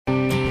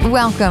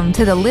Welcome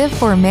to the Live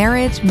for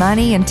Marriage,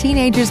 Money, and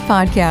Teenagers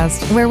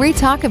podcast, where we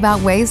talk about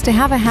ways to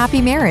have a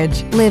happy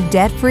marriage, live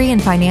debt-free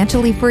and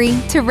financially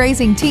free, to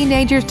raising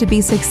teenagers to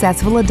be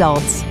successful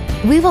adults.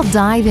 We will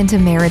dive into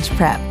marriage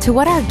prep, to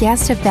what our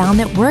guests have found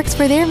that works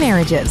for their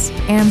marriages,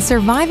 and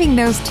surviving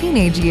those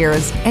teenage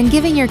years, and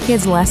giving your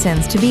kids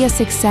lessons to be a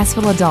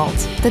successful adult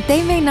that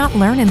they may not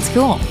learn in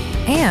school,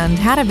 and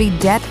how to be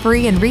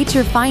debt-free and reach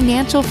your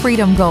financial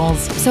freedom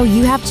goals so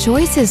you have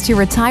choices to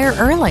retire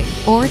early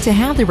or to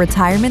have the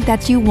retirement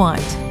that you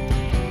want.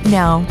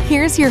 Now,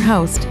 here's your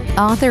host,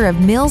 author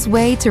of Mill's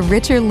Way to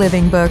Richer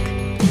Living book,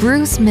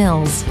 Bruce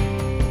Mills.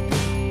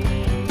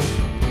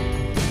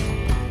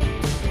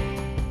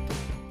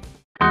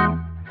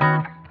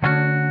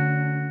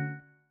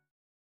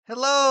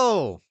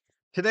 Hello!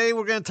 Today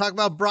we're going to talk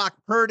about Brock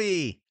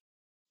Purdy.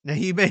 Now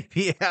you may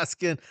be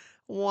asking,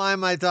 why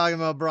am I talking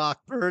about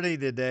Brock Purdy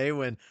today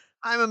when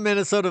I'm a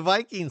Minnesota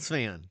Vikings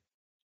fan?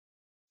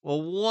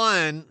 Well,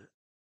 one,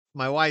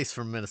 my wife's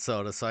from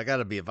Minnesota, so I got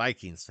to be a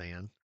Vikings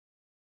fan.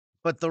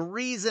 But the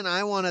reason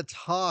I want to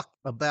talk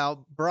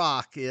about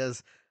Brock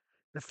is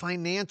the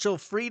financial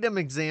freedom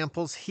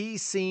examples he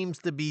seems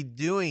to be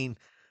doing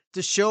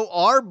to show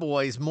our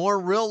boys more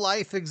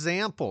real-life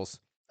examples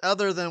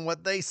other than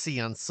what they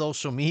see on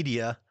social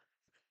media.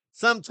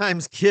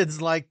 Sometimes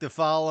kids like to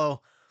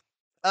follow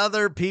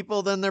other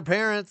people than their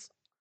parents.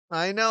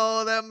 I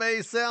know that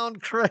may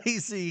sound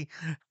crazy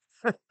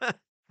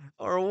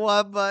or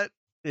what, but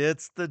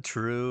it's the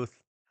truth.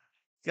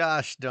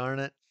 Gosh darn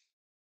it.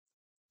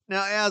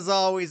 Now, as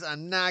always,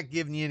 I'm not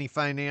giving you any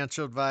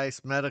financial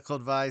advice, medical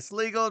advice,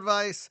 legal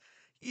advice.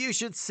 You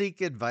should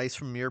seek advice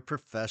from your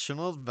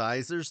professional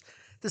advisors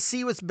to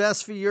see what's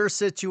best for your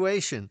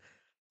situation.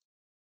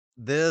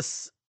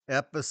 This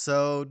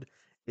episode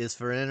is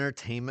for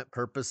entertainment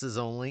purposes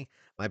only.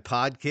 My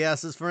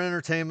podcast is for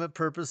entertainment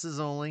purposes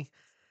only.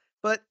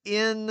 But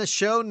in the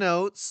show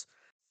notes,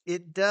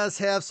 it does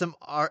have some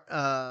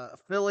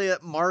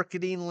affiliate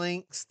marketing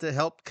links to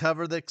help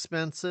cover the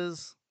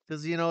expenses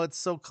because, it's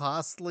so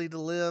costly to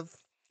live.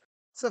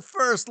 So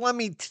first, let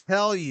me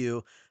tell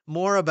you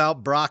more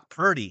about Brock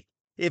Purdy.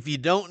 If you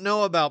don't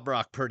know about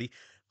Brock Purdy,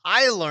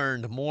 I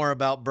learned more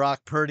about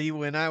Brock Purdy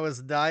when I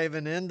was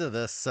diving into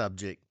this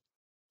subject.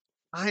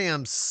 I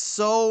am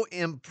so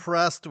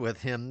impressed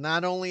with him,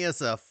 not only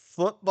as a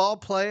football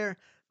player,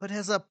 but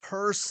as a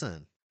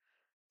person.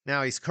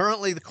 Now, he's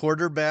currently the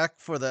quarterback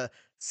for the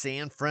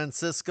San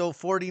Francisco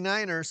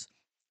 49ers.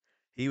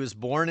 He was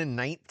born in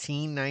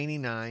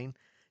 1999.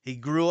 He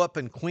grew up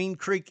in Queen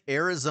Creek,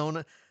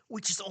 Arizona,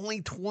 which is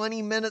only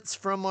 20 minutes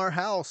from our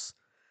house.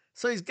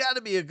 So he's got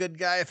to be a good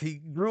guy if he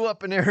grew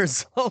up in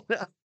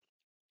Arizona.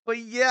 But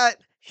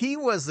yet, he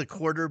was the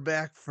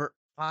quarterback for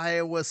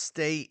Iowa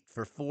State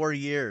for 4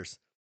 years.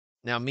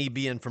 Now, me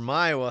being from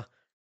Iowa,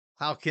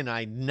 how can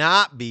I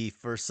not be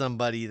for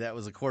somebody that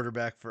was a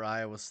quarterback for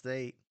Iowa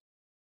State?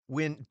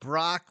 When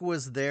Brock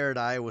was there at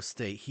Iowa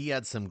State, he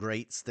had some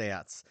great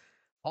stats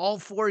all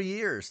 4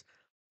 years.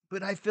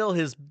 But I feel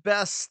his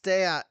best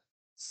stats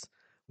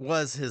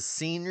was his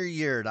senior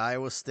year at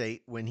Iowa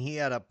State when he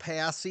had a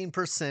passing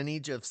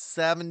percentage of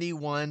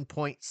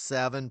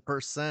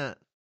 71.7%.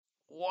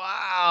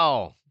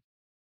 Wow!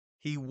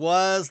 He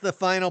was the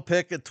final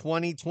pick at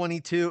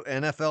 2022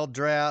 NFL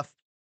draft.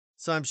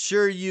 So I'm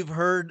sure you've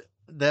heard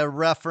the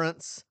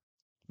reference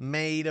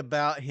made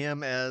about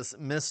him as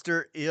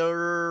Mr.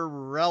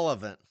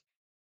 Irrelevant.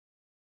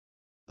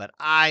 But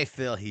I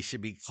feel he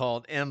should be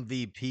called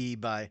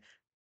MVP by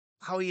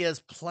how he has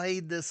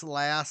played this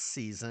last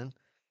season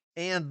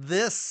and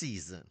this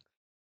season.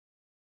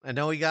 I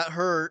know he got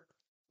hurt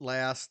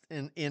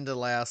into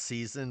last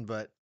season,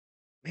 but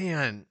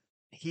man,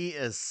 he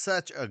is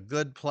such a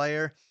good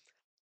player.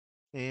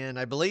 And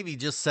I believe he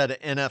just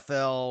set an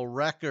NFL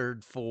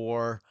record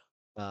for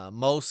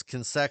most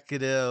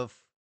consecutive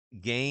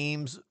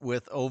games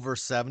with over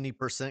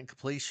 70%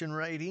 completion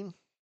rating.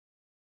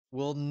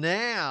 Well,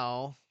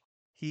 now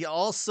he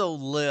also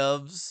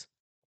lives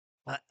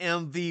a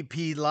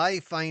MVP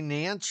life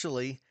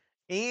financially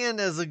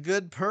and as a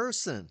good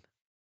person.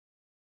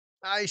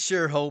 I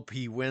sure hope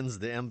he wins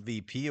the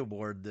MVP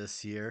award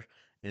this year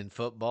in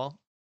football.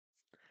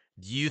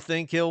 Do you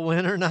think he'll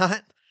win or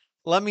not?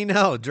 Let me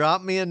know.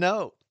 Drop me a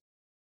note.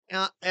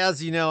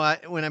 As you know,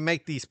 when I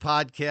make these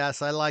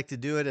podcasts, I like to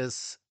do it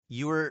as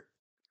you were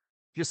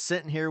just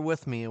sitting here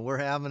with me and we're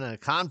having a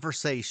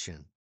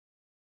conversation.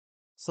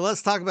 So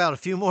let's talk about a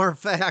few more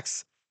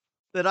facts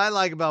that I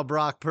like about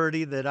Brock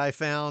Purdy that I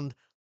found,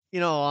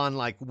 on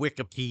like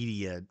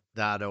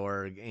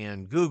wikipedia.org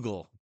and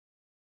Google.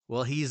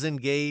 Well, he's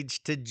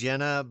engaged to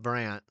Jenna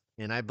Brandt,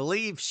 and I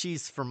believe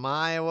she's from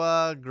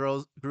Iowa,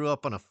 grew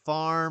up on a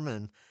farm,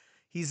 and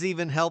he's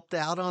even helped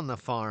out on the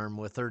farm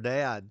with her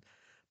dad.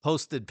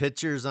 Posted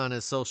pictures on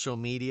his social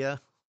media.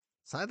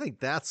 So I think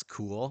that's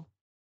cool.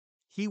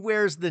 He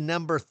wears the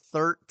number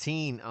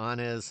 13 on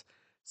his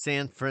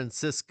San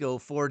Francisco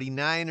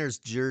 49ers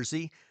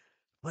jersey,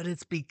 but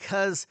it's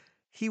because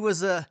he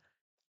was a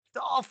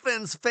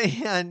Dolphins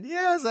fan.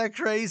 Yeah, is that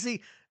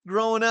crazy?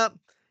 Growing up,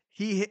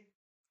 he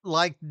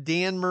like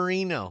Dan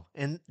Marino,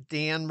 and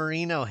Dan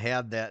Marino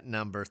had that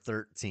number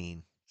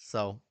 13.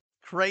 So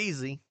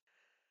crazy.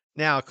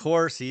 Now, of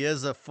course, he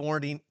is a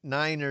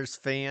 49ers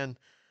fan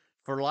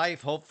for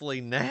life, hopefully,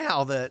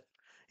 now that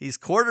he's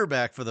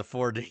quarterback for the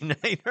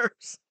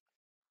 49ers.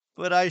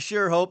 But I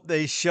sure hope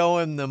they show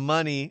him the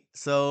money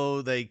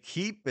so they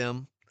keep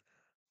him,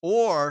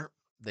 or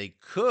they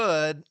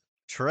could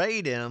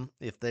trade him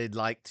if they'd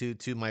like to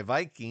my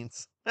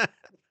Vikings.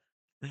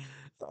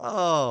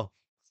 Oh,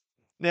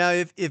 now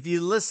if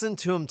you listen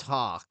to him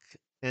talk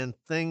and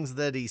things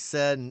that he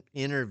said in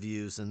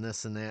interviews and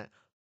this and that,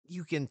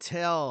 you can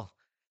tell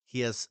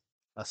he is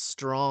a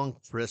strong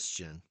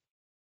Christian.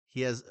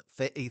 He has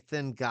faith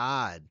in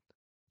God.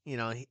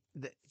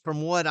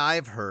 From what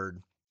I've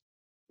heard,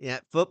 yeah,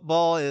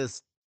 football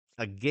is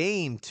a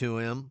game to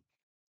him,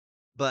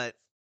 but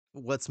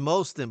what's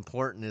most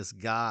important is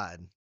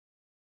God.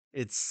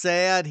 It's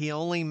sad he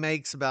only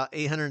makes about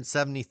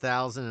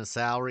 870,000 in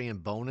salary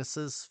and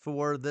bonuses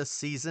for this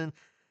season,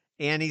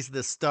 and he's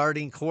the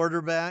starting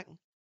quarterback.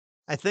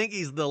 I think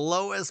he's the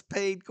lowest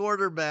paid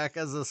quarterback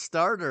as a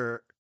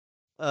starter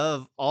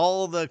of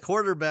all the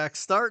quarterbacks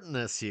starting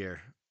this year.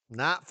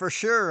 Not for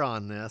sure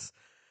on this,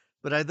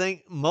 but I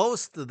think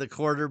most of the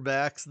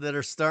quarterbacks that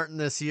are starting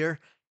this year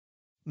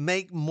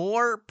make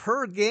more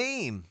per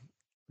game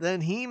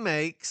than he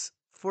makes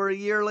for a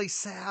yearly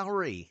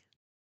salary.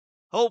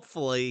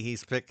 Hopefully,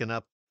 he's picking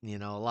up, a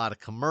lot of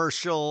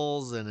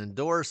commercials and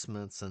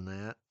endorsements and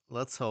that.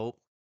 Let's hope.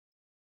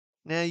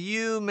 Now,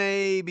 you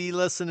may be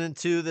listening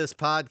to this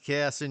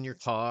podcast in your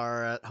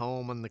car, at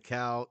home on the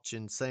couch,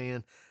 and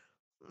saying,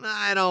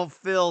 I don't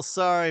feel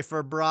sorry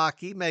for Brock.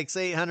 He makes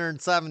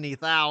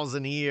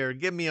 870,000 a year.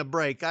 Give me a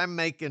break. I'm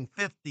making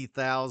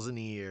 50,000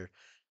 a year.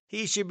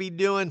 He should be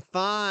doing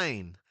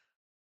fine.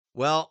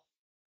 Well,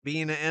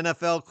 being an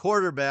NFL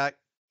quarterback,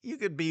 you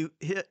could be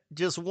hit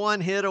just one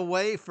hit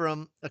away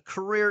from a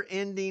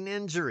career-ending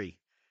injury.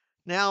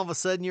 Now all of a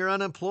sudden you're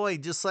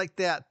unemployed just like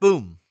that.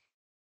 Boom.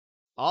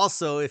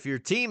 Also, if your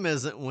team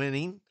isn't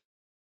winning,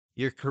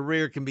 your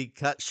career can be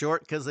cut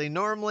short because they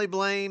normally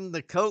blame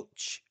the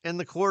coach and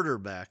the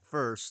quarterback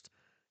first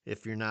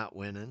if you're not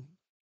winning.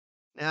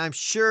 Now, I'm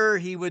sure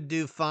he would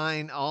do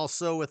fine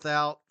also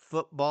without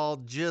football,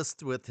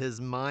 just with his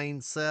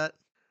mindset.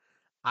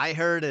 I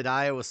heard at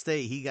Iowa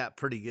State he got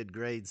pretty good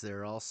grades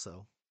there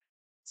also.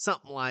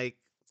 Something like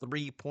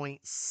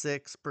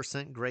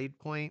 3.6% grade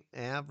point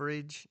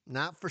average.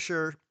 Not for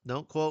sure.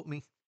 Don't quote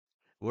me.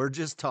 We're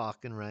just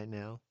talking right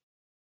now.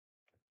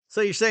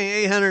 So you're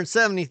saying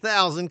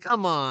 870,000?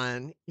 Come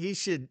on. He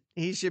should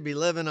be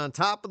living on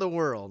top of the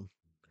world.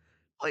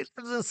 Well, he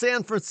lives in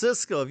San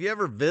Francisco. Have you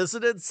ever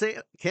visited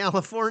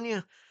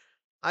California?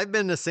 I've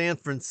been to San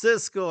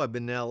Francisco, I've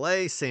been to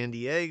LA, San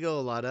Diego,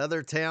 a lot of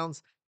other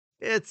towns.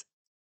 It's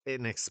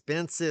an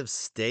expensive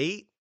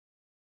state,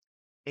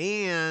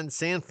 and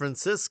San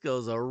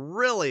Francisco's a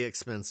really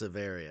expensive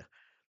area.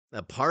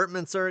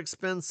 Apartments are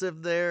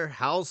expensive there,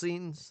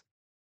 housings.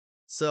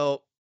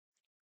 So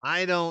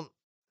I don't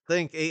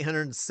think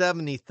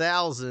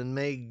 870,000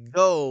 may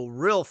go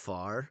real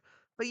far.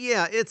 But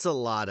yeah, it's a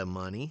lot of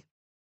money.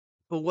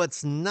 But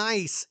what's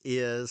nice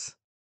is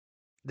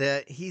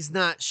that he's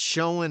not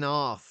showing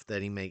off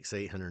that he makes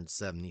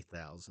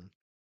 870,000.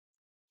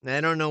 I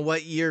don't know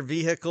what year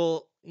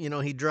vehicle,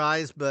 he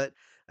drives, but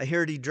I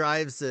heard he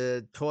drives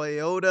a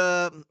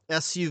Toyota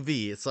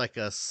SUV. It's like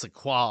a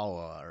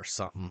Sequoia or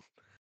something.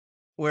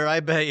 Where I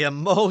bet you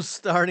most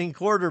starting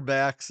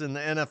quarterbacks in the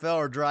NFL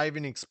are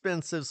driving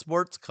expensive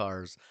sports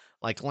cars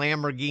like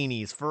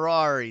Lamborghinis,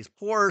 Ferraris,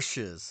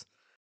 Porsches.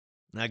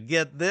 Now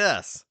get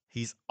this.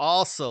 He's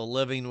also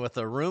living with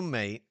a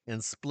roommate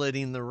and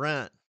splitting the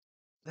rent.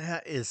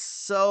 That is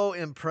so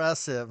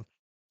impressive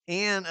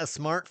and a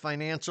smart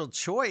financial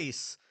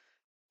choice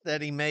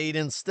that he made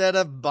instead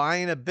of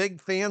buying a big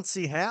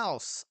fancy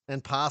house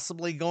and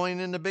possibly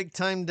going into big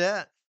time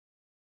debt.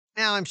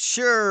 Now, I'm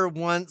sure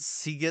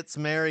once he gets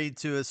married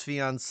to his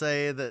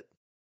fiancee that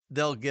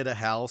they'll get a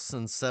house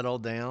and settle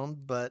down,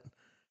 but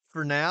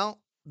for now,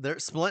 they're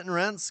splitting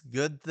rents,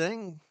 good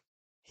thing.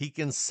 He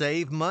can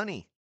save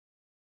money.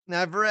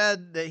 Now, I've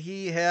read that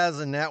he has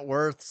a net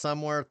worth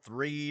somewhere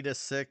 $3 to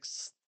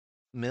 $6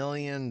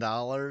 million.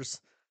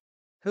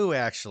 Who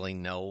actually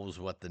knows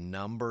what the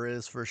number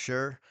is for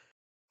sure?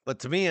 But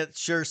to me, it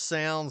sure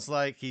sounds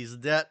like he's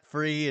debt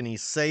free and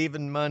he's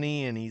saving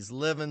money and he's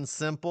living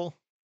simple.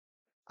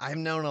 I've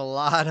known a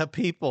lot of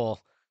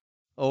people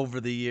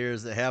over the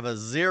years that have a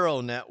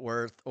zero net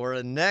worth or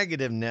a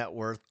negative net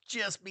worth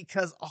just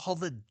because all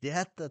the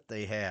debt that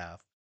they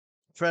have,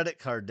 credit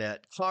card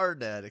debt, car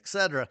debt,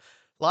 etc.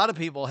 A lot of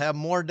people have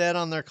more debt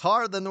on their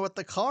car than what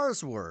the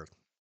car's worth.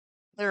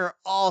 There are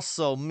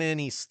also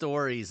many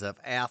stories of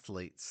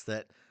athletes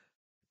that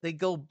they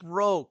go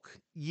broke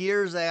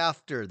years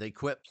after they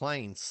quit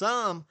playing.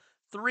 Some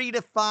 3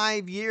 to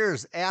 5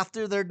 years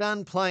after they're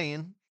done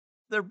playing,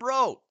 they're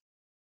broke.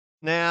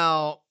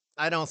 Now,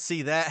 I don't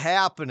see that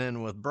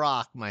happening with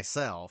Brock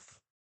myself.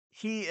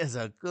 He is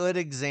a good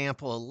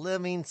example of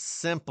living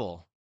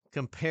simple,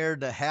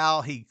 compared to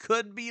how he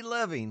could be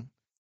living.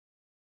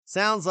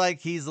 Sounds like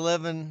he's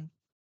living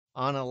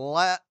on a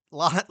lot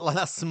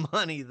less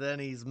money than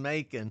he's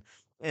making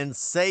and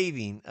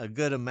saving a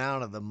good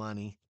amount of the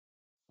money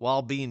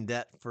while being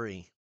debt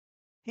free.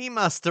 He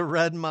must have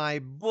read my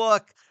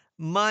book,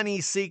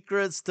 Money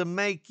Secrets to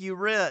Make You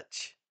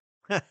Rich.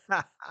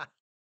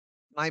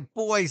 My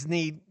boys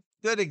need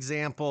good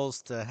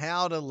examples to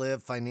how to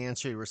live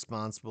financially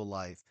responsible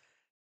life.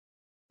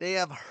 They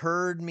have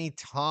heard me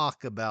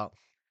talk about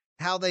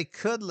how they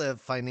could live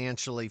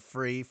financially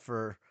free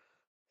for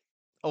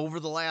over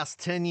the last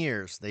 10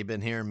 years. They've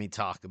been hearing me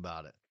talk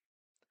about it.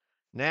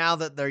 Now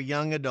that they're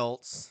young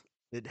adults,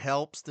 it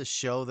helps to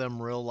show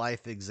them real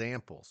life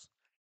examples.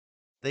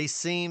 They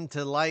seem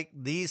to like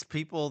these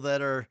people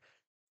that are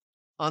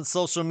on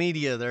social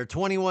media. They're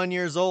 21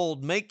 years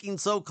old, making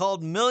so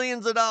called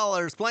millions of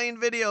dollars playing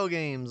video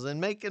games and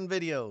making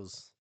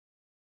videos.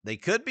 They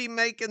could be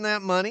making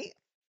that money,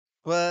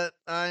 but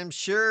I'm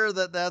sure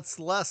that that's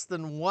less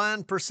than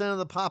 1% of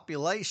the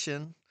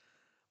population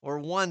or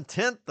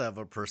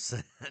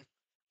 0.1%.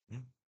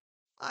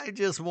 I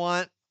just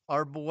want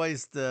our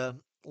boys to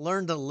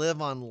learn to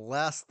live on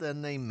less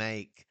than they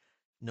make,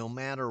 no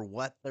matter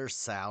what their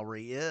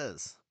salary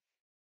is.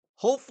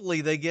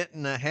 Hopefully, they get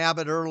in a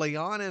habit early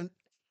on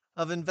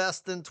of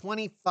investing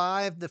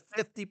 25 to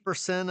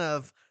 50%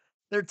 of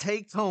their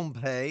take home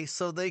pay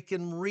so they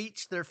can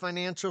reach their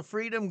financial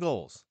freedom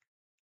goals.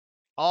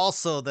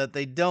 Also, that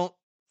they don't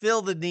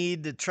feel the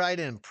need to try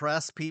to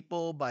impress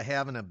people by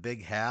having a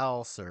big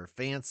house or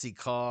fancy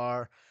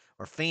car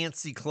or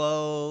fancy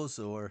clothes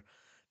or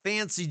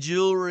fancy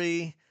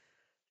jewelry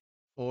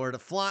or to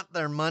flaunt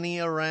their money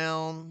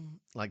around,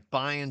 like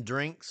buying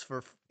drinks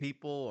for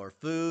people or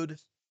food.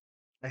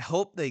 I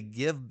hope they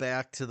give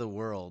back to the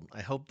world.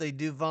 I hope they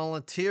do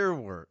volunteer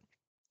work.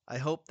 I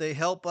hope they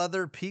help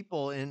other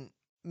people in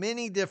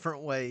many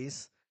different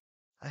ways.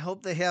 I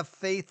hope they have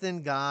faith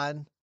in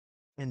God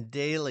and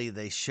daily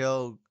they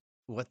show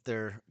what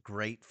they're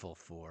grateful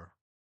for.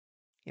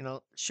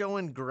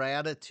 Showing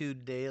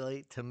gratitude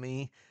daily to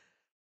me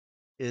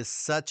is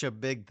such a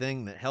big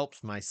thing that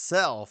helps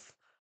myself.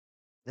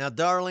 Now,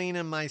 Darlene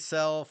and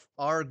myself,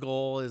 our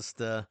goal is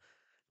to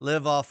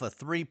live off a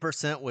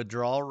 3%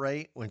 withdrawal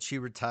rate when she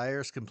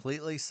retires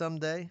completely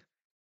someday.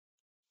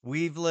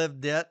 We've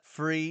lived debt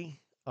free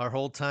our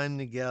whole time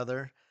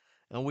together,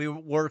 and we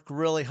work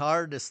really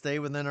hard to stay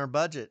within our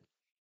budget.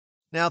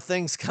 Now,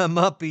 things come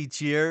up each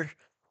year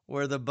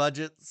where the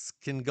budgets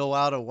can go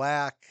out of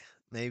whack.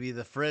 Maybe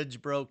the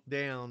fridge broke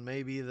down.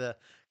 Maybe the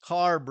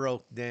car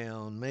broke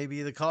down.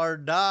 Maybe the car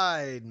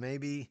died.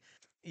 Maybe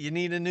you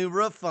need a new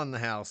roof on the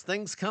house.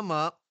 Things come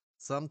up.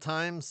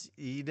 Sometimes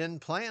you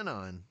didn't plan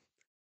on.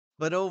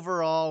 But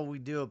overall, we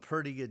do a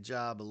pretty good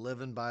job of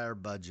living by our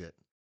budget.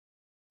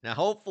 Now,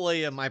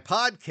 hopefully, in my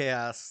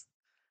podcast,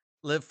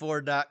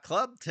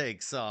 Live4.club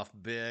takes off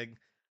big.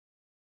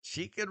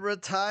 She could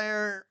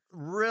retire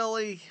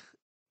really,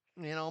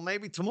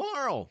 maybe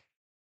tomorrow.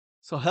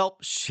 So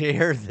help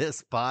share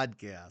this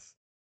podcast.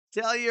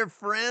 Tell your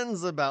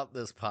friends about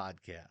this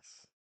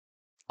podcast.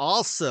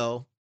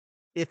 Also,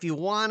 if you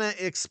want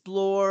to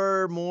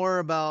explore more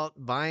about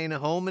buying a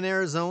home in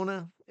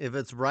Arizona, if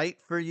it's right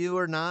for you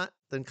or not,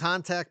 then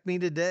contact me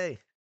today.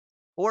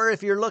 Or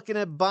if you're looking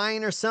at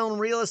buying or selling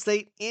real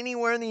estate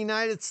anywhere in the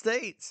United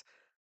States,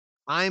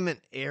 I'm an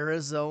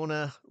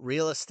Arizona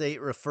real estate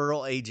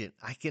referral agent.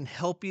 I can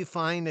help you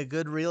find a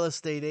good real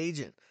estate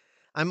agent.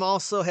 I'm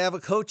also have a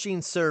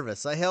coaching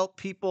service. I help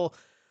people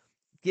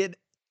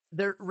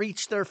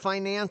reach their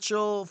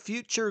financial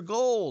future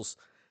goals,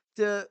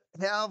 to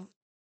have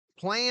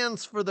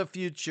plans for the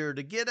future,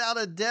 to get out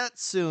of debt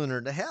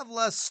sooner, to have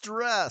less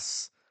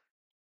stress,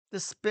 to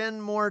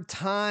spend more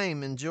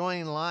time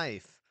enjoying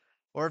life.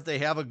 Or if they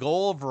have a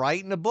goal of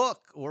writing a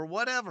book or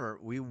whatever,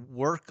 we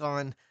work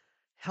on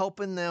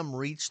helping them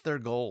reach their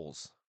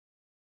goals.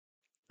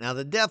 Now,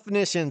 the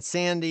definition,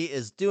 Sandy,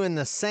 is doing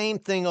the same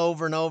thing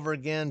over and over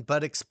again,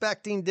 but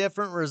expecting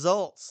different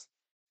results.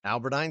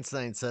 Albert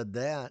Einstein said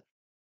that.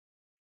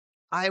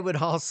 I would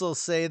also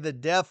say the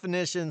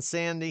definition,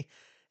 Sandy,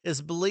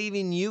 is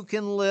believing you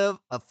can live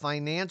a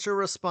financial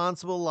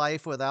responsible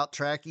life without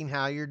tracking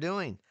how you're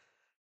doing,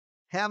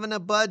 having a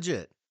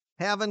budget,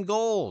 having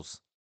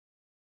goals.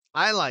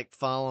 I like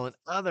following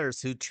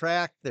others who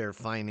track their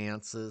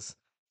finances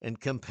and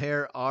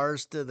compare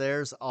ours to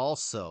theirs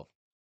also.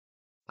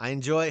 I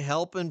enjoy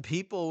helping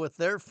people with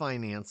their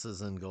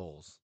finances and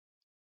goals.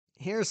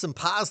 Here's some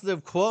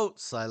positive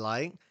quotes I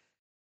like.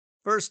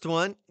 First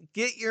one,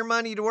 get your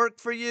money to work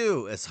for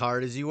you as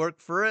hard as you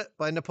work for it,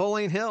 by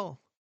Napoleon Hill.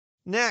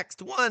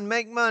 Next, 1,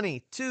 make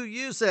money. 2,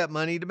 use that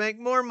money to make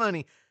more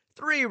money.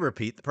 3,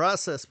 repeat the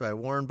process, by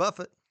Warren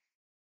Buffett.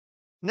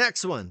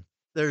 Next one,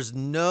 there's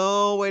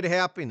no way to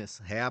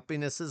happiness.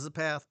 Happiness is the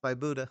path, by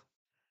Buddha.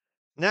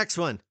 Next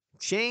one,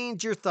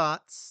 change your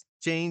thoughts,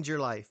 change your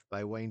life,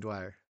 by Wayne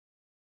Dwyer.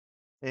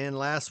 And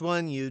last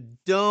one, you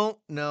don't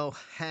know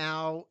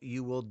how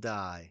you will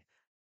die,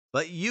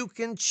 but you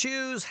can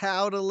choose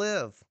how to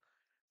live,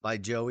 by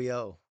Joey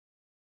O.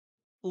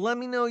 Let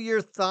me know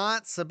your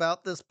thoughts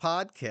about this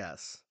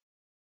podcast.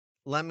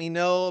 Let me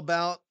know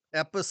about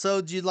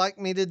episodes you'd like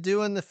me to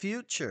do in the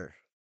future.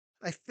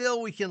 I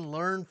feel we can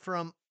learn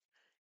from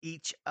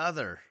each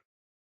other.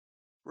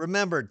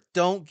 Remember,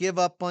 don't give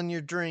up on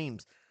your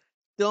dreams.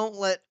 Don't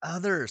let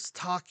others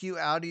talk you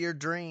out of your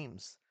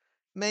dreams.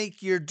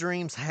 Make your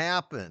dreams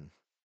happen.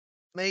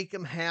 Make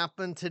them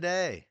happen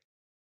today.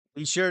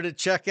 Be sure to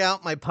check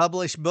out my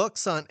published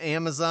books on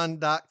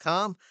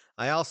Amazon.com.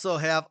 I also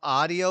have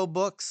audio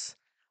books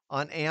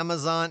on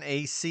Amazon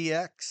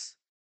ACX.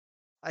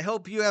 I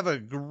hope you have a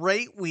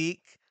great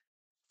week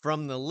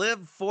from the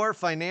Live for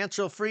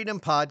Financial Freedom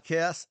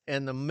podcast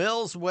and the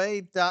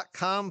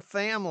millsway.com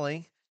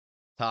family.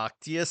 Talk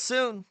to you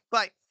soon.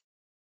 Bye.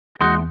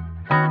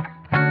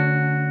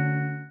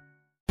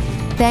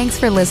 Thanks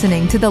for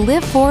listening to the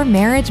Live for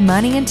Marriage,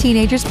 Money, and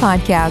Teenagers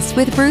podcast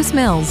with Bruce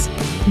Mills.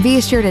 Be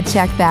sure to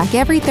check back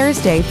every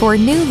Thursday for a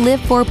new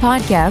Live For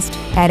podcast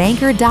at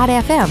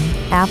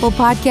Anchor.fm, Apple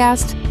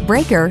Podcast,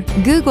 Breaker,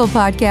 Google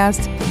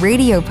Podcast,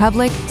 Radio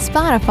Public,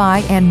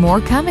 Spotify, and more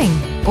coming.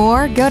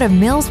 Or go to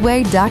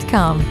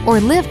millsway.com or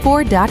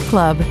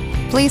live4.club.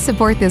 Please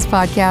support this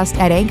podcast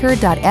at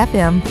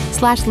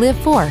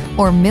anchor.fm/live4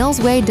 or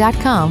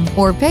millsway.com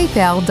or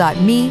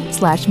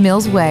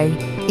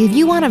paypal.me/millsway. If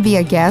you want to be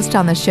a guest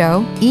on the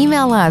show,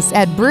 email us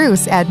at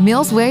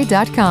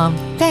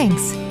bruce@millsway.com.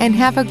 Thanks, and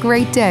have a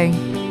great day.